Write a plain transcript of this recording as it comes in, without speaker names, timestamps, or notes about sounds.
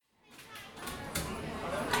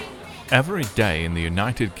Every day in the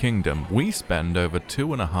United Kingdom, we spend over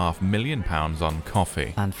 £2.5 million on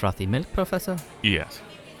coffee. And frothy milk, Professor? Yes.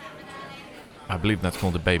 I believe that's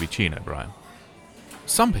called a baby chino, Brian.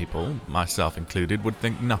 Some people, myself included, would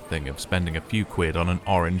think nothing of spending a few quid on an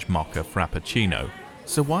orange mocha frappuccino.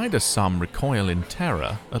 So why do some recoil in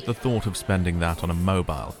terror at the thought of spending that on a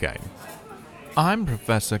mobile game? I'm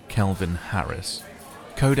Professor Kelvin Harris,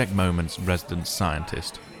 Codec Moments resident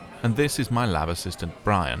scientist, and this is my lab assistant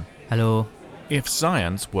Brian. Hello. If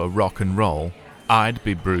science were rock and roll, I'd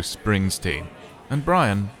be Bruce Springsteen, and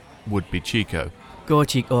Brian would be Chico. Go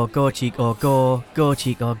Chico, go Chico, go. Go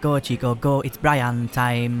Chico, go Chico, go. It's Brian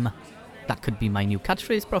time. That could be my new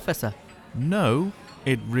catchphrase, Professor. No,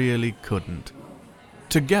 it really couldn't.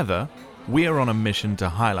 Together, we are on a mission to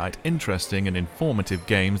highlight interesting and informative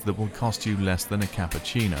games that will cost you less than a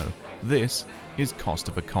cappuccino. This is Cost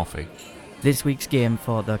of a Coffee. This week's game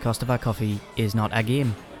for the Cost of a Coffee is not a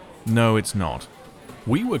game. No, it's not.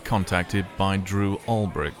 We were contacted by Drew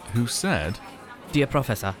Ulbrich, who said, Dear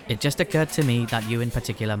Professor, it just occurred to me that you in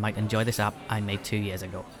particular might enjoy this app I made 2 years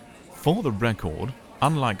ago. For the record,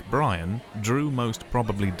 unlike Brian, Drew most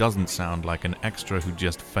probably doesn't sound like an extra who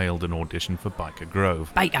just failed an audition for Biker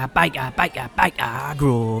Grove. Biker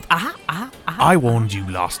Grove. Aha. I warned you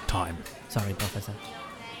last time. Sorry, Professor.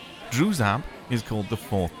 Drew's app is called The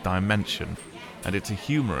Fourth Dimension, and it's a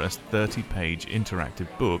humorous 30-page interactive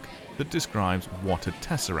book that describes what a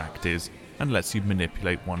tesseract is and lets you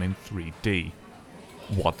manipulate one in 3D.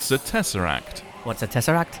 What's a tesseract? What's a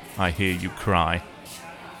tesseract? I hear you cry.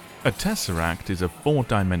 A tesseract is a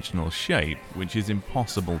 4-dimensional shape which is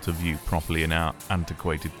impossible to view properly in our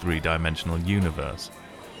antiquated 3-dimensional universe.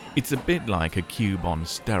 It's a bit like a cube on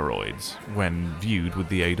steroids when viewed with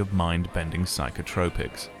the aid of mind-bending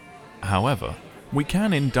psychotropics. However, we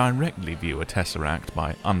can indirectly view a tesseract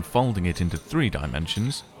by unfolding it into 3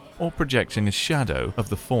 dimensions or projecting a shadow of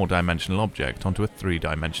the 4-dimensional object onto a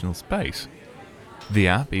 3-dimensional space. The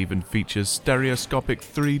app even features stereoscopic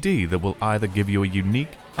 3D that will either give you a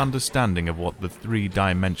unique understanding of what the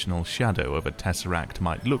 3-dimensional shadow of a tesseract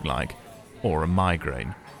might look like, or a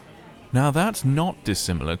migraine. Now that's not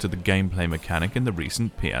dissimilar to the gameplay mechanic in the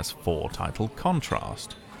recent PS4 title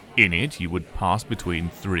Contrast. In it, you would pass between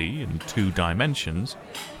 3 and 2 dimensions,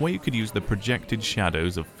 where you could use the projected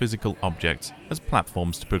shadows of physical objects as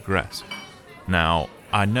platforms to progress. Now,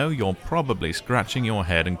 I know you're probably scratching your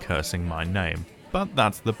head and cursing my name, but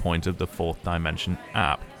that's the point of the Fourth Dimension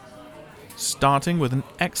app. Starting with an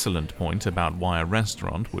excellent point about why a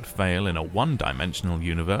restaurant would fail in a 1-dimensional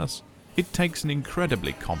universe, it takes an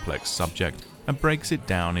incredibly complex subject and breaks it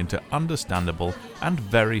down into understandable and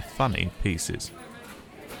very funny pieces.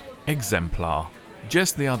 Exemplar.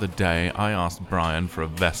 Just the other day, I asked Brian for a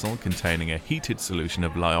vessel containing a heated solution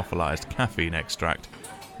of lyophilized caffeine extract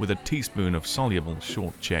with a teaspoon of soluble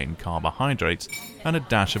short-chain carbohydrates and a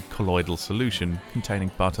dash of colloidal solution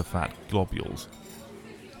containing butterfat globules.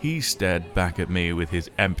 He stared back at me with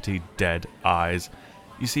his empty, dead eyes.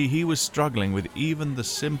 You see, he was struggling with even the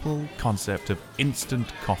simple concept of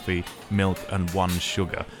instant coffee, milk, and 1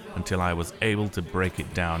 sugar until I was able to break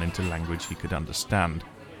it down into language he could understand.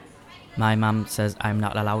 My mum says I'm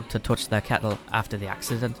not allowed to touch their kettle after the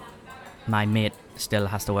accident. My mate still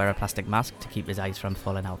has to wear a plastic mask to keep his eyes from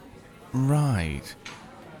falling out. Right.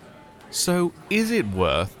 So, is it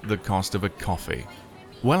worth the cost of a coffee?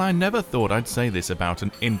 Well, I never thought I'd say this about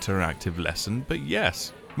an interactive lesson, but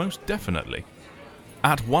yes, most definitely.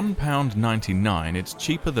 At £1.99, it's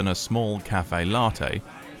cheaper than a small cafe latte,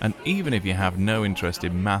 and even if you have no interest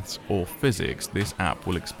in maths or physics, this app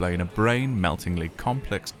will explain a brain-meltingly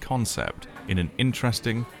complex concept in an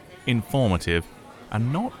interesting, informative,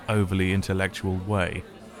 and not overly intellectual way.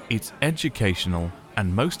 It's educational,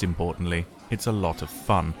 and most importantly, it's a lot of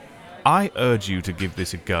fun. I urge you to give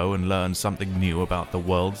this a go and learn something new about the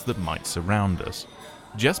worlds that might surround us.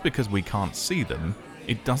 Just because we can't see them,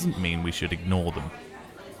 it doesn't mean we should ignore them.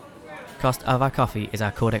 Cost of a Coffee is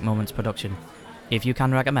a Codec Moments production. If you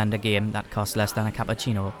can recommend a game that costs less than a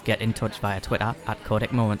cappuccino, get in touch via Twitter at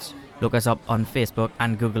Codec Moments. Look us up on Facebook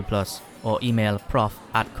and Google+, or email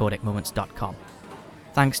prof@codecmoments.com.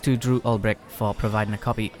 Thanks to Drew Ulbrich for providing a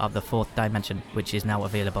copy of The Fourth Dimension, which is now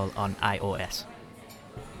available on iOS.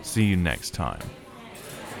 See you next time.